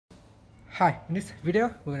Hi, in this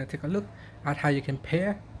video we're going to take a look at how you can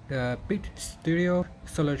pair the Beat Studio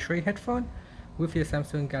Solo 3 headphone with your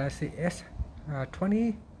Samsung Galaxy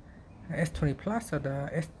S20, S20 Plus or the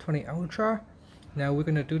S20 Ultra. Now we're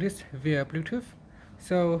going to do this via Bluetooth.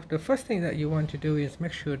 So the first thing that you want to do is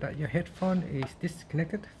make sure that your headphone is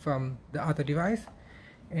disconnected from the other device,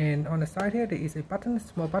 and on the side here there is a button,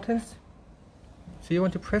 small buttons. So you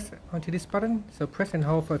want to press onto this button, so press and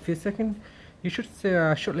hold for a few seconds. You should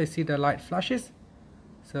shortly see the light flashes,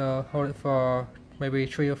 so hold it for maybe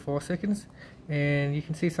 3 or 4 seconds, and you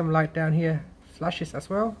can see some light down here flashes as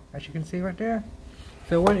well, as you can see right there.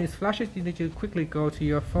 So when it flashes, you need to quickly go to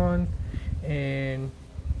your phone and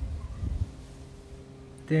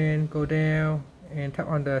then go down and tap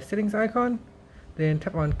on the settings icon, then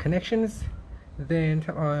tap on connections, then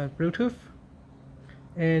tap on Bluetooth,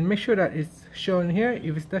 and make sure that it's shown here.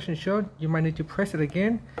 If it doesn't show, you might need to press it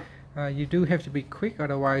again. You do have to be quick,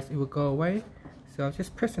 otherwise it will go away. So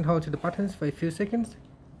just press and hold to the buttons for a few seconds.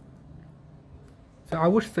 So I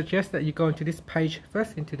would suggest that you go into this page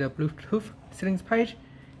first, into the Bluetooth settings page,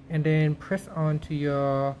 and then press on to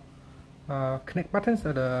your connect buttons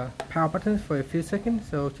or the power buttons for a few seconds.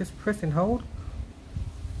 So just press and hold.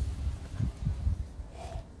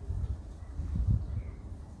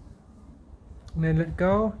 And then let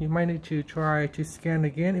go. You might need to try to scan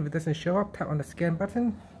again. If it doesn't show up, tap on the scan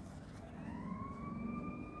button.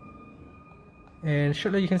 And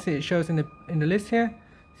shortly you can see it shows in the list here.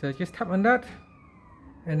 So just tap on that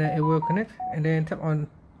and then it will connect, and then tap on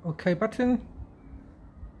OK button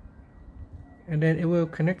and then it will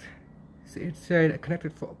connect. So it said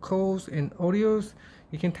connected for calls and audios.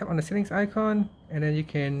 You can tap on the settings icon and then you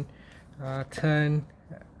can turn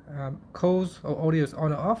calls or audios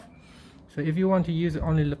on or off. So if you want to use it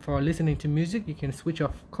only for listening to music, you can switch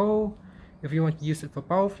off call. If you want to use it for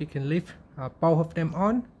both, you can leave both of them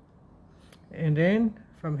on. And then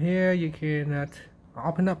from here you can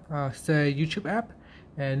open up say YouTube app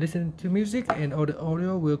and listen to music, and all the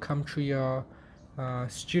audio will come through your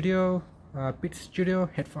Beat Studio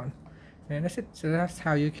headphone. And that's it. So that's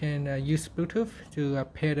how you can use Bluetooth to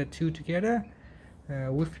pair the two together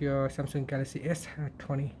with your Samsung Galaxy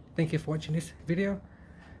S20. Thank you for watching this video.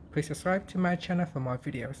 Please subscribe to my channel for more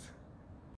videos.